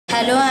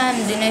Hello, I am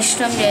Dinesh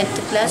from 8th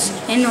class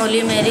in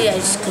Holy Mary High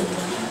School.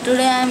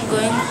 Today I am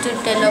going to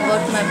tell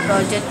about my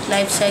project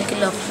life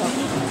cycle of frog.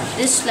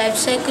 This life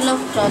cycle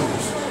of frog,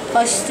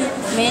 first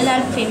male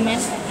and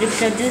female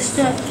reproduce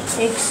the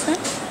eggs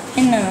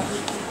in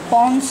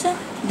ponds.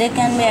 They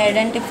can be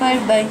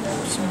identified by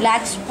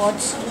black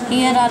spots.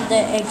 Here are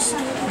the eggs.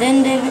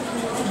 Then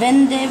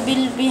when they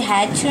will be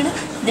hatched,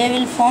 they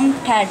will form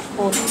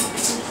tadpole.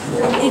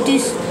 It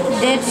is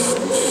their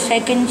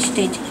second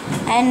stage.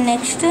 And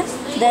next,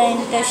 the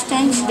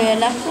intestines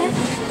develop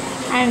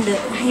and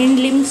hind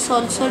limbs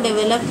also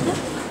develop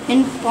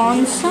in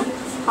ponds.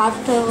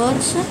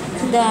 Afterwards,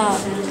 the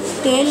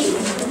tail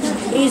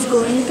is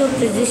going to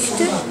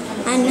persist,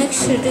 and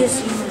next it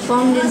is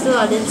formed into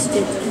adult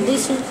stage.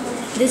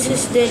 This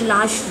is the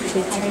last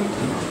stage,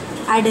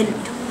 adult,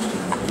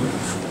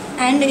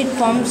 and it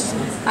forms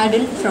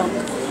adult frog.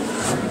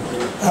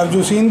 Have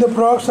you seen the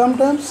frog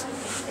sometimes?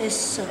 Yes,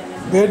 sir.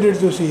 Where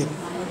did you see it?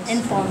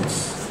 In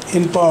ponds.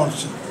 In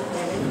ponds.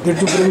 Did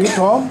you bring it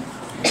home?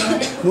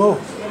 No.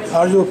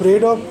 Are you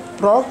afraid of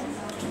frog?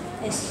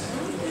 Yes.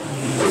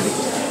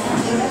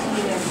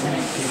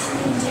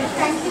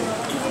 Thank you.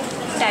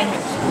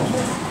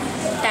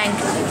 Thank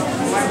you.